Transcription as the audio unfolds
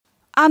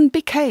Anne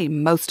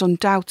became most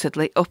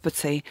undoubtedly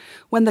uppity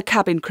when the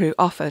cabin crew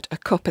offered a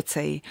cup of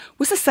tea.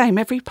 Was the same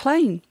every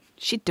plane.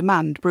 She'd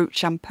demand brut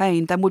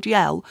champagne, then would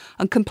yell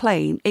and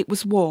complain it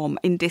was warm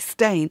in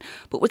disdain,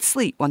 but would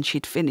sleep once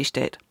she'd finished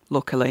it,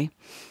 luckily.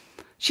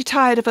 She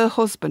tired of her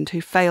husband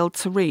who failed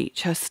to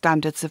reach her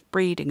standards of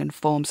breeding and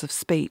forms of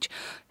speech.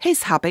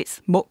 His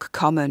habits muck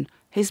common,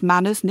 his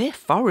manners near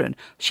foreign.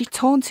 She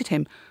taunted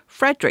him.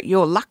 "Frederick,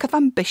 your lack of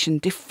ambition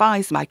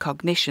defies my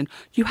cognition.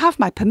 You have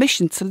my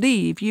permission to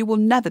leave. You will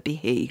never be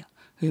he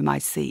whom I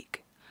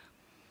seek."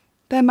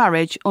 Their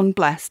marriage,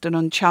 unblessed and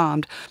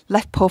uncharmed,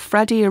 left poor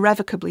Freddie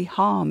irrevocably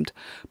harmed,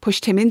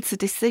 pushed him into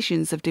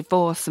decisions of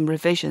divorce and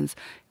revisions.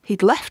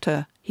 He'd left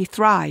her, he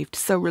thrived,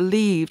 so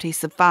relieved he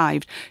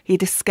survived,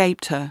 he'd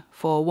escaped her,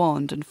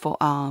 forewarned and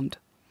forearmed.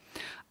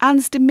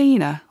 Anne's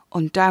demeanour,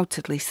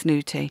 undoubtedly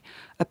snooty,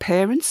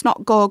 appearance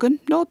not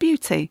gorgon nor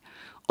beauty,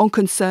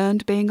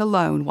 unconcerned being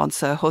alone once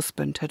her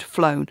husband had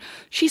flown.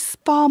 She's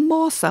far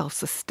more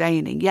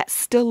self-sustaining, yet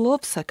still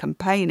loves her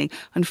campaigning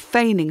and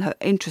feigning her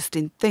interest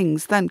in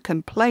things, then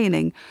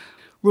complaining.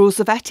 Rules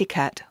of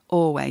etiquette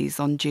always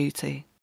on duty.